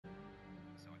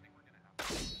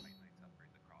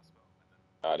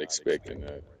Not expecting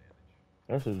that.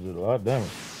 That shit did a lot of damage.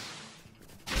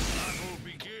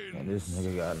 And this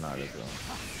nigga got Nagato.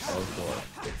 Oh, fuck.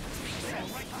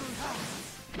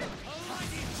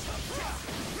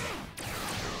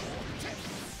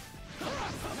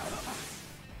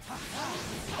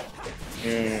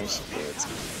 Yeah, she got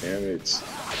some damage.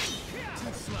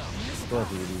 Fuck,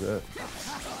 you do that.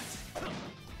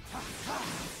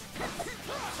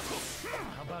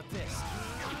 How about this?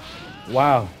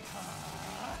 Wow.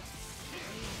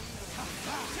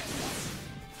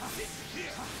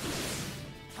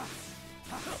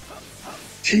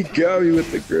 He got me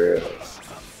with the grab.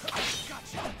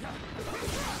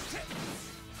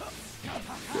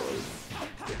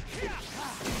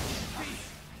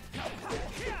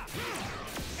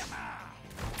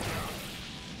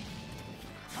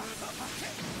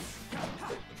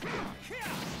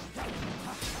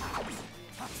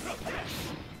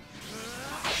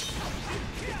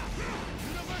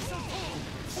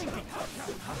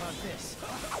 How about this?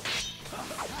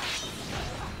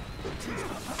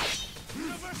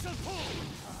 Universal pull.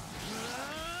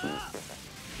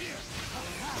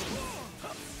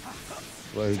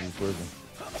 Why is he working?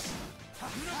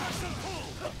 Universal pull.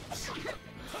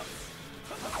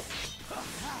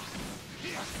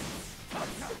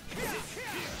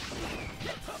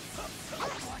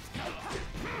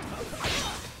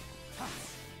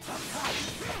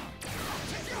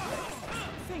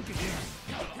 Think again.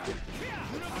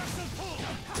 Universal pull.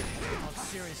 Not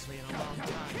seriously in a long time.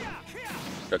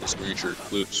 Got the screen shirt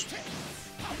clips.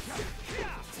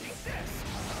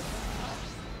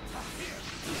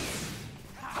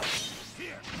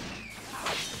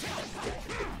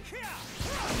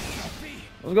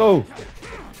 Let's go.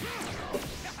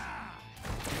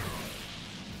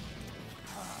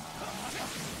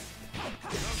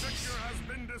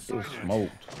 It's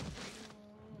smoked.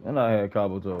 And I had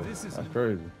Kabuto. That's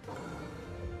crazy.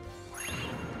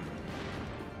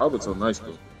 Kabuto nice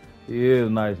though. He is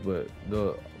nice, but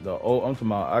the old I'm talking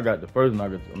about. I got the first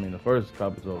Nagato. I mean the first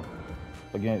Kabuto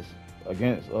against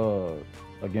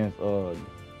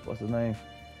what's his name?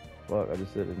 Fuck, I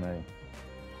just said his name.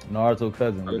 Naruto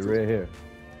cousin with the red hair.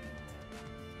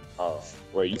 Oh,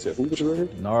 wait, you said who with the red hair?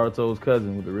 Naruto's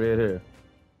cousin with the red hair.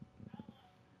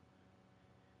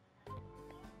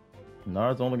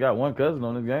 Naruto only got one cousin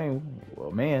on this game.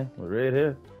 Well, man with red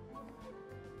hair.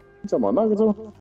 You talking about Nagato?